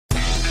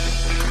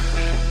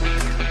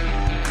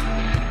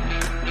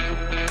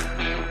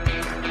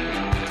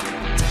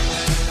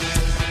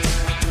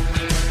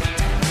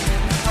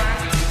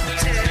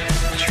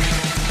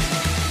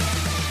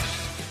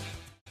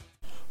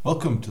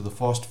Welcome to the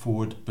Fast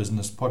Forward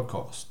Business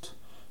Podcast.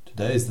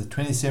 Today is the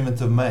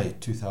 27th of May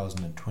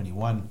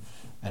 2021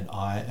 and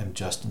I am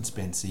Justin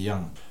Spencer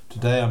Young.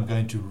 Today I'm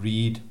going to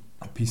read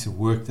a piece of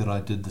work that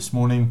I did this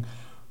morning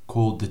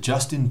called the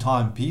Just in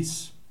Time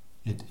piece.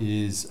 It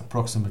is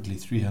approximately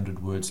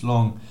 300 words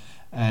long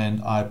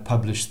and I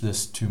publish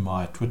this to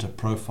my Twitter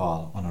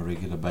profile on a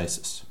regular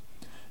basis.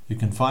 You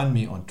can find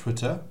me on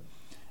Twitter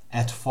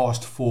at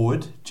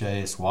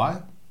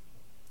FastForwardJSY.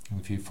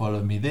 If you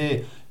follow me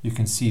there, you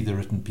can see the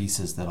written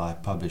pieces that I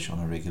publish on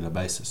a regular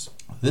basis.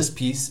 This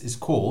piece is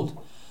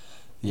called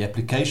The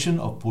Application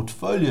of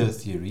Portfolio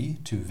Theory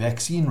to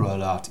Vaccine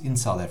Rollout in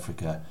South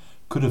Africa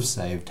Could Have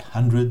Saved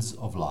Hundreds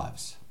of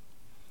Lives.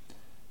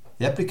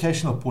 The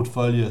application of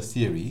portfolio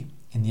theory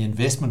in the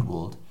investment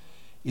world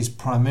is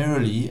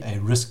primarily a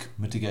risk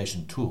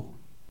mitigation tool.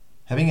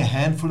 Having a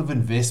handful of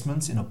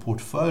investments in a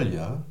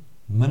portfolio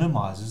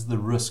minimizes the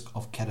risk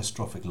of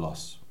catastrophic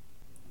loss.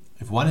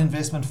 If one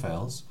investment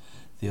fails,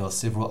 there are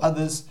several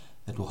others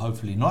that will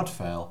hopefully not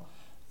fail,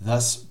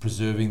 thus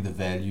preserving the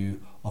value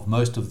of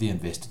most of the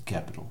invested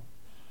capital.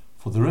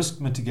 For the risk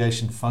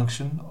mitigation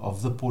function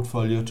of the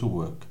portfolio to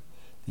work,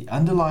 the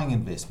underlying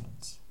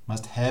investments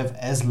must have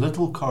as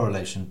little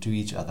correlation to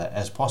each other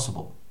as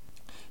possible.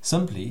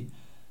 Simply,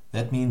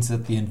 that means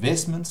that the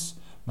investments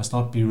must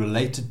not be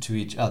related to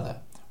each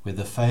other, where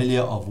the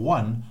failure of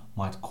one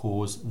might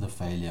cause the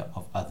failure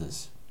of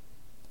others.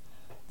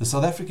 The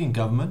South African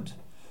government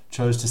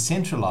chose to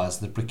centralize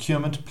the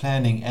procurement,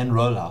 planning and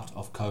rollout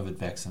of COVID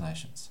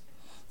vaccinations.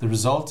 The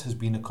result has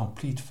been a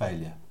complete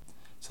failure.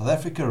 South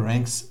Africa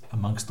ranks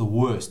amongst the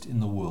worst in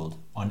the world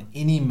on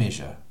any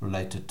measure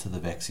related to the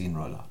vaccine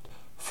rollout.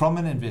 From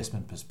an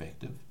investment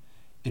perspective,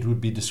 it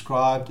would be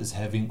described as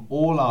having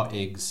all our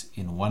eggs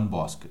in one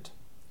basket,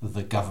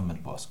 the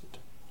government basket.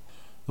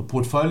 The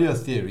portfolio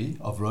theory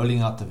of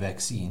rolling out the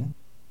vaccine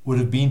would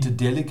have been to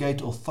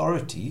delegate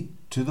authority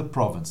to the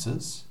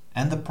provinces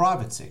and the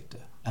private sector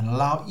and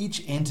allow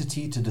each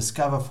entity to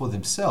discover for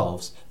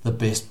themselves the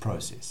best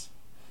process.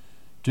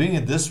 Doing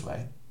it this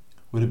way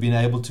would have been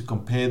able to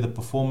compare the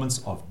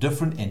performance of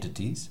different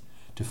entities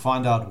to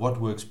find out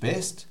what works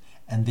best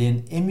and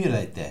then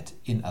emulate that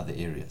in other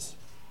areas.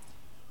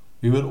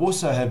 We would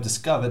also have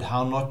discovered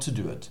how not to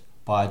do it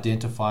by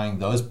identifying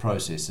those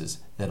processes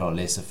that are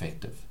less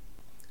effective.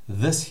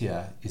 This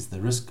here is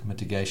the risk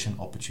mitigation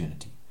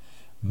opportunity.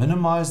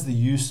 Minimize the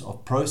use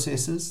of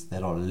processes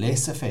that are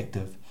less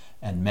effective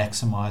and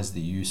maximize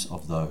the use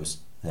of those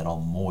that are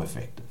more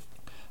effective.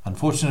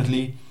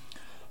 Unfortunately,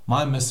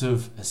 my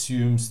missive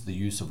assumes the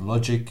use of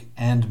logic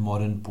and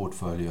modern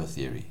portfolio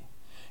theory.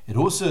 It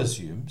also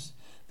assumes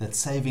that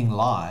saving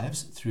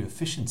lives through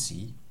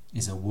efficiency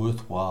is a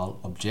worthwhile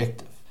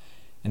objective.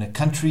 In a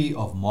country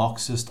of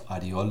Marxist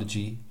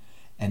ideology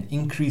and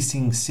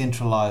increasing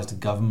centralized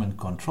government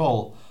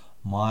control,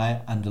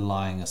 my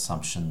underlying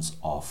assumptions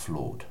are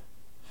flawed.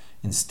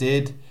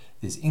 Instead,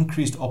 there's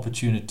increased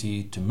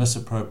opportunity to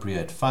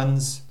misappropriate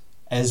funds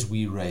as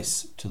we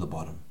race to the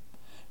bottom.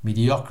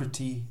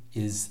 Mediocrity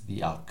is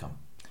the outcome.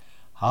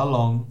 How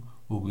long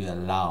will we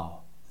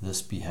allow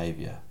this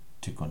behavior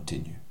to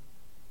continue?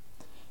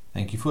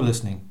 Thank you for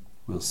listening.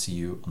 We'll see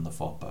you on the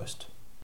Far Post.